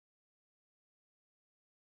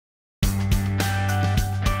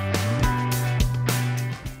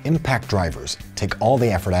Impact drivers take all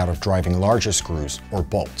the effort out of driving larger screws or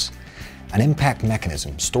bolts. An impact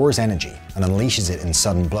mechanism stores energy and unleashes it in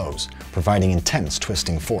sudden blows, providing intense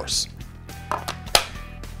twisting force.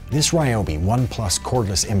 This Ryobi 1 Plus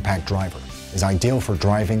cordless impact driver is ideal for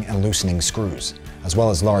driving and loosening screws, as well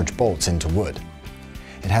as large bolts into wood.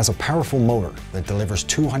 It has a powerful motor that delivers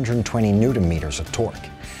 220 Newton meters of torque.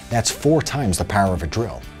 That's 4 times the power of a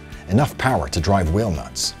drill, enough power to drive wheel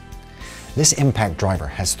nuts. This impact driver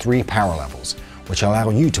has 3 power levels, which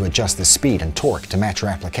allow you to adjust the speed and torque to match your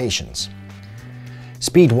applications.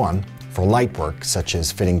 Speed 1 for light work such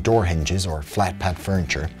as fitting door hinges or flat pad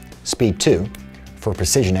furniture. Speed 2 for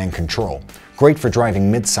precision and control, great for driving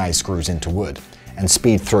mid-size screws into wood. And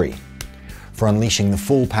Speed 3 for unleashing the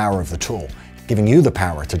full power of the tool, giving you the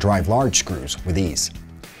power to drive large screws with ease.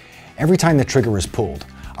 Every time the trigger is pulled,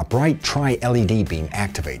 a bright tri-LED beam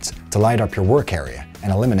activates to light up your work area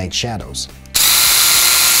and eliminate shadows.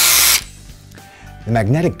 The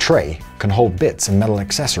magnetic tray can hold bits and metal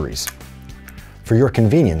accessories for your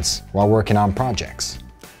convenience while working on projects.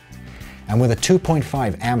 And with a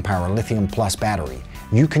 2.5 amp-hour lithium plus battery,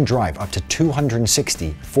 you can drive up to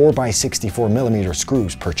 260 4x64mm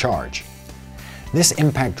screws per charge. This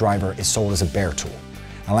impact driver is sold as a bare tool,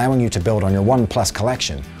 allowing you to build on your 1 Plus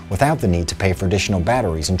collection without the need to pay for additional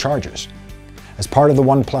batteries and chargers. As part of the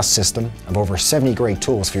 1 Plus system of over 70 great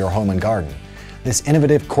tools for your home and garden, this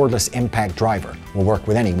innovative cordless impact driver will work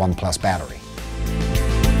with any 1 Plus battery.